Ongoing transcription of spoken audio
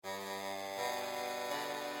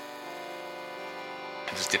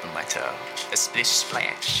I'm just dipping my toe. A splish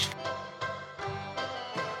splash.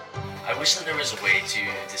 I wish that there was a way to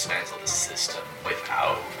dismantle the system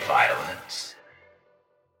without violence.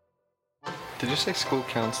 Did you say school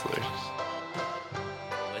counselors?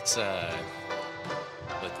 Let's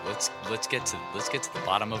get to the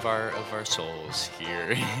bottom of our souls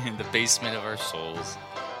here, in the basement of our souls.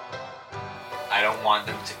 I don't want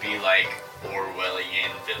them to be like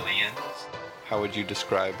Orwellian villains. How would you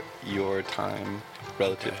describe your time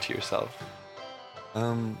relative to yourself?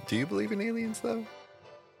 Do you believe in aliens, though?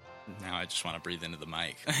 Now I just want to breathe into the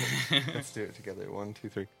mic. Let's do it together. 1, 2,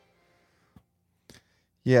 3.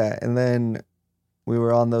 Yeah, and then we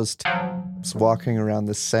were on those taps walking around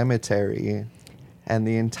the cemetery, and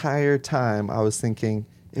the entire time I was thinking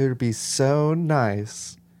it would be so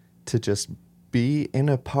nice to just be in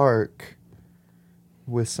a park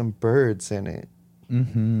with some birds in it.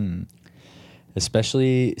 Mm-hmm.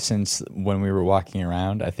 Especially since when we were walking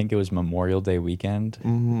around, I think it was Memorial Day weekend,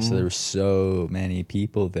 so there were so many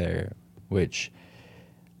people there, which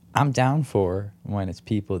I'm down for when it's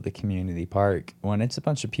people at the community park. When it's a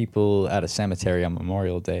bunch of people at a cemetery on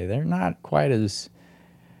Memorial Day, they're not quite as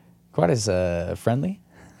friendly.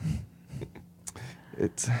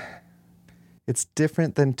 It's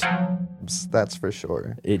different than taps, that's for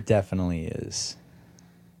sure. It definitely is.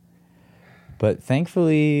 But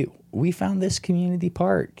thankfully, we found this community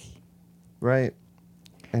park. Right.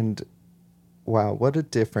 And wow, what a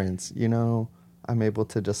difference. You know, I'm able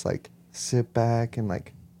to just like sit back and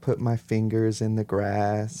like put my fingers in the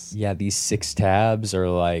grass. Yeah, these 6 tabs are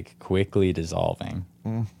like quickly dissolving.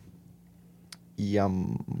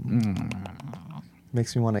 Yum.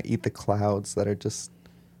 Makes me want to eat the clouds that are just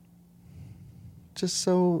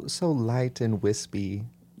so light and wispy.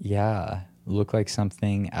 Yeah, look like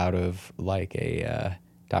something out of like a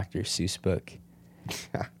Dr. Seuss book.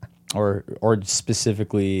 or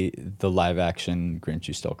specifically the live action Grinch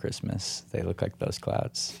Who Stole Christmas. They look like those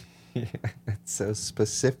clouds. Yeah, it's so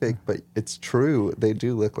specific, but it's true. They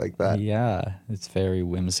do look like that. Yeah, it's very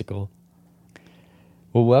whimsical.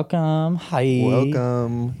 Well, welcome. Hi.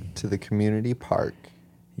 Welcome to the community park.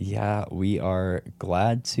 Yeah, we are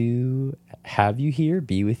glad to have you here,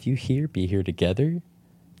 be with you here, be here together.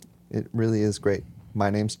 It really is great. My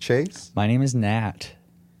name's Chase. My name is Nat.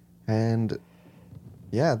 And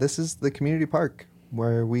yeah, this is the community park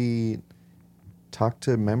where we talk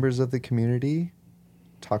to members of the community,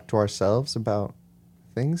 talk to ourselves about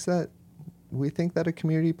things that we think that a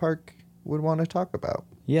community park would want to talk about.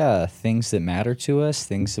 Yeah, things that matter to us,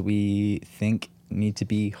 things that we think need to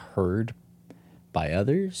be heard by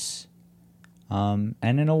others, and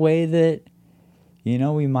in a way that, you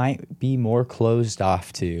know, we might be more closed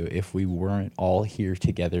off to if we weren't all here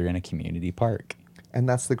together in a community park. And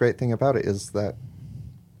that's the great thing about it, is that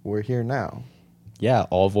we're here now. Yeah,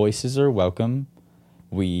 all voices are welcome.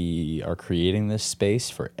 We are creating this space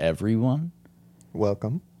for everyone.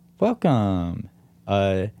 Welcome. Welcome.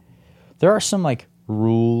 There are some like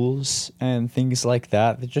rules and things like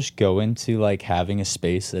that just go into like having a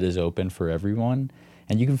space that is open for everyone,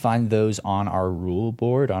 and you can find those on our rule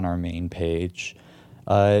board on our main page.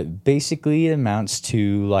 Basically it amounts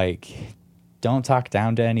to like, don't talk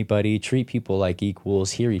down to anybody, treat people like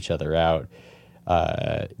equals, hear each other out.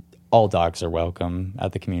 All dogs are welcome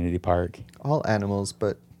at the community park. All animals,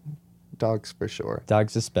 but dogs for sure.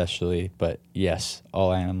 Dogs especially, but yes,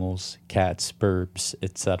 all animals, cats, birds,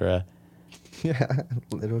 etc. Yeah,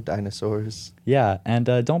 little dinosaurs. Yeah, and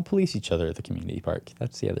don't police each other at the community park.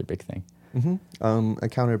 That's the other big thing.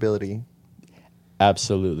 Accountability.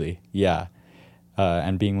 Absolutely, yeah.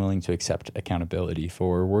 And being willing to accept accountability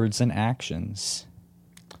for words and actions.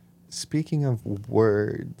 Speaking of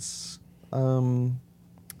words, along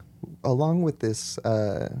with this,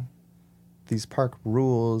 these park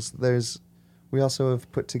rules, we also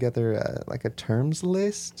have put together like a terms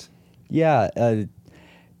list. Yeah,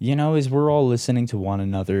 you know, as we're all listening to one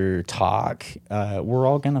another talk, we're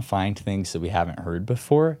all going to find things that we haven't heard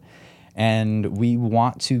before. And we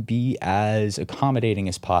want to be as accommodating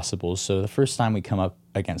as possible. So the first time we come up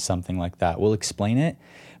against something like that, we'll explain it,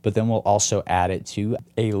 but then we'll also add it to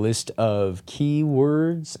a list of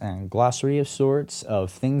keywords and glossary of sorts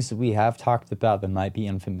of things that we have talked about that might be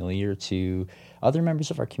unfamiliar to other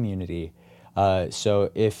members of our community.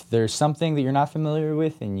 So if there's something that you're not familiar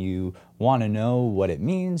with and you want to know what it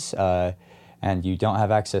means, and you don't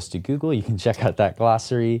have access to Google, you can check out that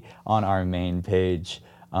glossary on our main page.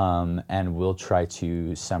 And we'll try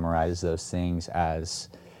to summarize those things as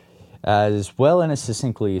well and as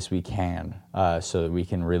succinctly as we can, so that we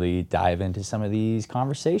can really dive into some of these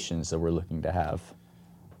conversations that we're looking to have.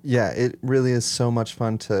 Yeah, it really is so much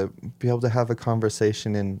fun to be able to have a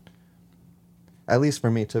conversation and, at least for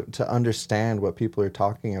me, to understand what people are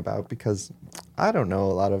talking about, because I don't know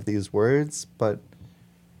a lot of these words, but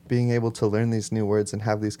being able to learn these new words and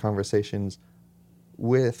have these conversations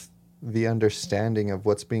with the understanding of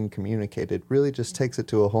what's being communicated really just takes it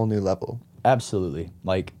to a whole new level. Absolutely.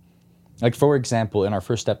 Like for example, in our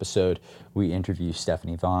first episode, we interviewed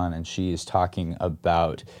Stephanie Vaughn, and she is talking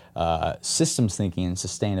about systems thinking and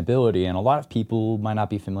sustainability. And a lot of people might not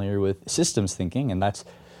be familiar with systems thinking, and that's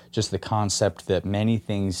just the concept that many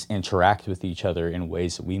things interact with each other in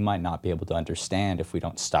ways that we might not be able to understand if we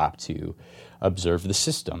don't stop to observe the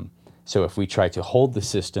system. So if we try to hold the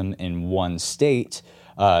system in one state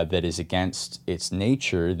that is against its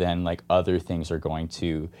nature, then like other things are going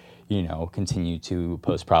to, continue to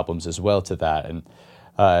pose problems as well to that. And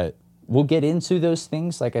we'll get into those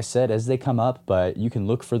things, like I said, as they come up, but you can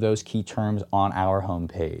look for those key terms on our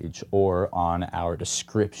homepage or on our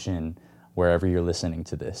description wherever you're listening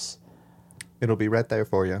to this. It'll be right there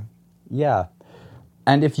for you. Yeah.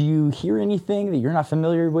 And if you hear anything that you're not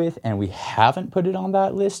familiar with and we haven't put it on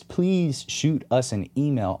that list, please shoot us an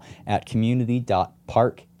email at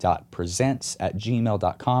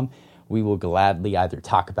community.park.presents@gmail.com. We will gladly either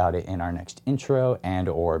talk about it in our next intro and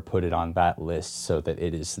or put it on that list so that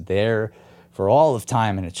it is there for all of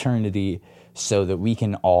time and eternity, so that we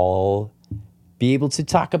can all be able to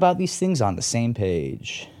talk about these things on the same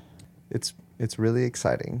page. It's really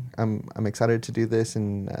exciting. I'm excited to do this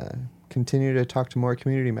and continue to talk to more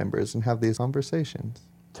community members and have these conversations.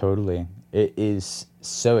 Totally. It is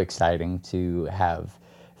so exciting to have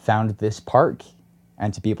found this park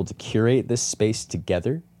and to be able to curate this space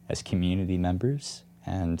together as community members.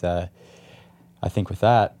 And I think with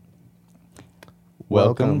that,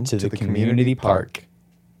 welcome to the community park.